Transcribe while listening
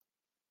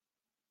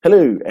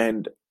Hello,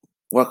 and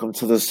welcome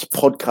to this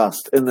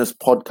podcast. In this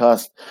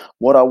podcast,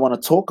 what I want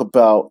to talk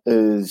about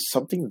is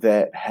something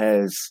that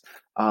has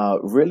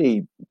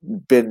really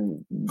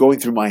been going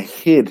through my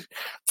head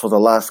for the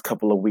last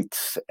couple of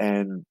weeks.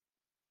 And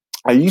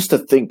I used to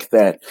think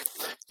that,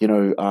 in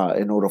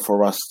order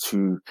for us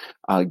to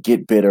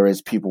get better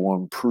as people will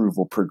improve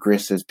or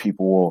progress as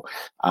people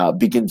will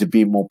begin to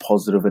be more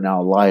positive in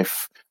our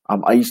life,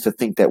 I used to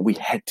think that we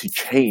had to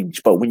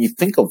change. But when you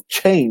think of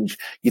change,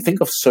 you think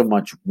of so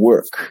much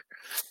work.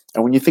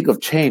 And when you think of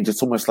change,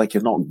 it's almost like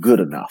you're not good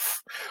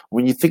enough.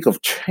 When you think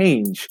of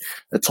change,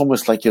 it's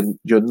almost like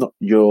you're not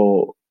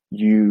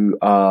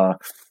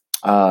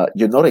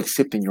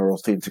accepting your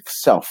authentic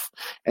self.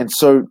 And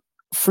so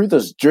through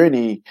this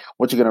journey,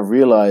 what you're going to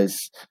realize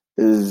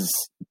is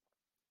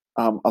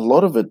a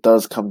lot of it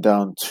does come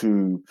down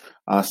to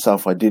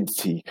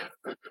self-identity,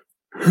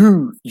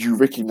 who you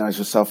recognize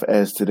yourself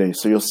as today.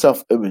 So your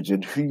self-image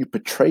and who you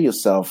portray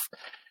yourself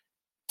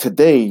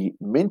today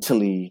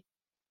mentally,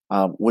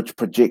 which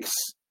projects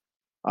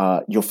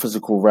your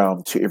physical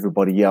realm to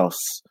everybody else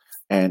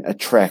and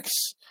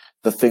attracts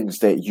the things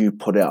that you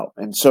put out.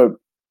 And so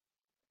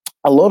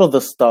a lot of the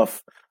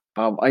stuff,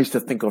 I used to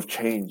think of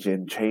change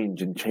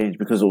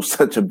because it was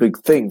such a big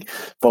thing.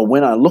 But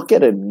when I look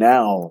at it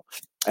now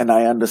and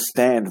I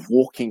understand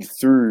walking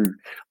through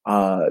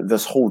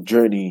this whole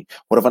journey,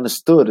 what I've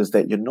understood is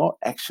that you're not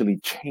actually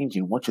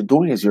changing. What you're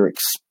doing is you're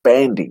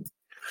expanding.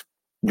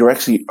 You're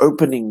actually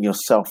opening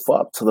yourself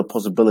up to the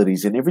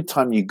possibilities. And every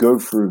time you go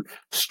through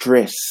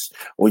stress,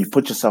 or you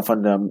put yourself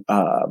under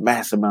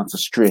mass amounts of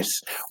stress,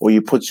 or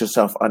you put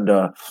yourself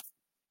under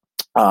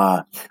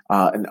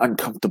in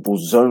uncomfortable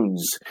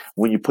zones,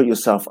 when you put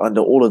yourself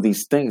under all of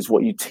these things,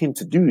 what you tend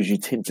to do is you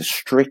tend to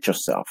stretch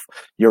yourself.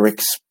 You're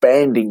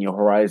expanding your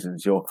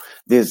horizons. You're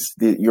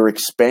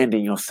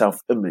expanding your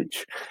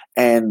self-image.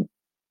 And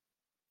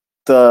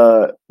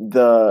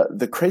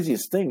the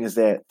craziest thing is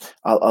that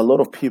a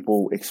lot of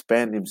people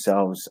expand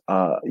themselves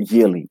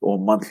yearly or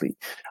monthly,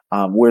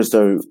 whereas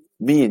though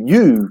me and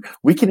you,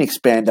 we can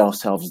expand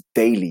ourselves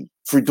daily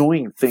through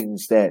doing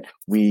things that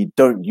we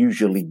don't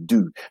usually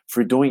do,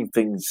 through doing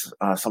things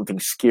something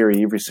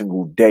scary every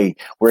single day.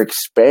 We're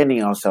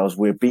expanding ourselves.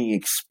 We're being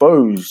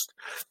exposed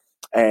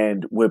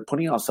and we're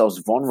putting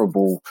ourselves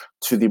vulnerable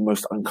to the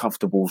most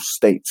uncomfortable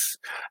states.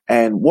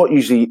 And what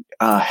usually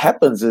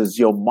happens is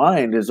your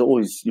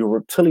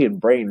reptilian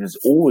brain is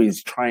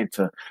always trying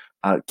to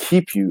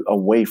keep you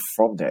away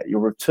from that. Your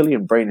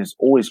reptilian brain is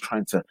always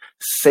trying to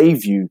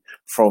save you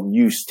from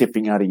you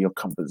stepping out of your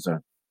comfort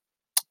zone.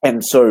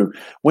 And so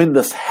when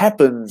this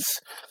happens,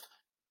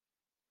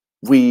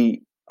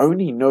 we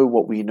only know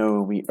what we know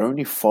and we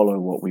only follow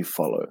what we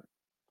follow.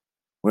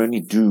 We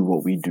only do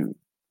what we do.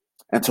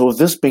 And so with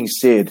this being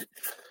said,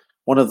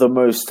 one of the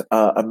most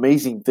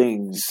amazing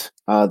things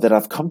that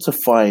I've come to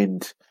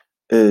find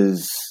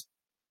is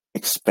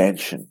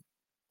expansion,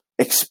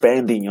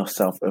 expanding your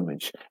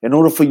self-image. In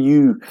order for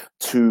you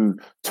to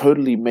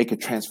totally make a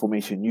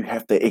transformation, you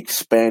have to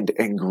expand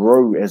and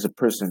grow as a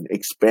person,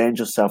 expand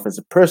yourself as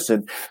a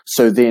person.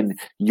 So then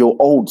your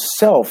old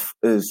self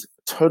is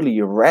totally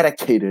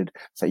eradicated,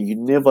 so you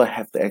never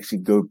have to actually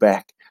go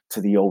back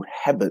to the old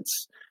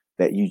habits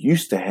that you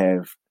used to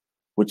have,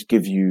 which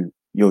give you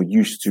your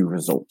used to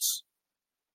results.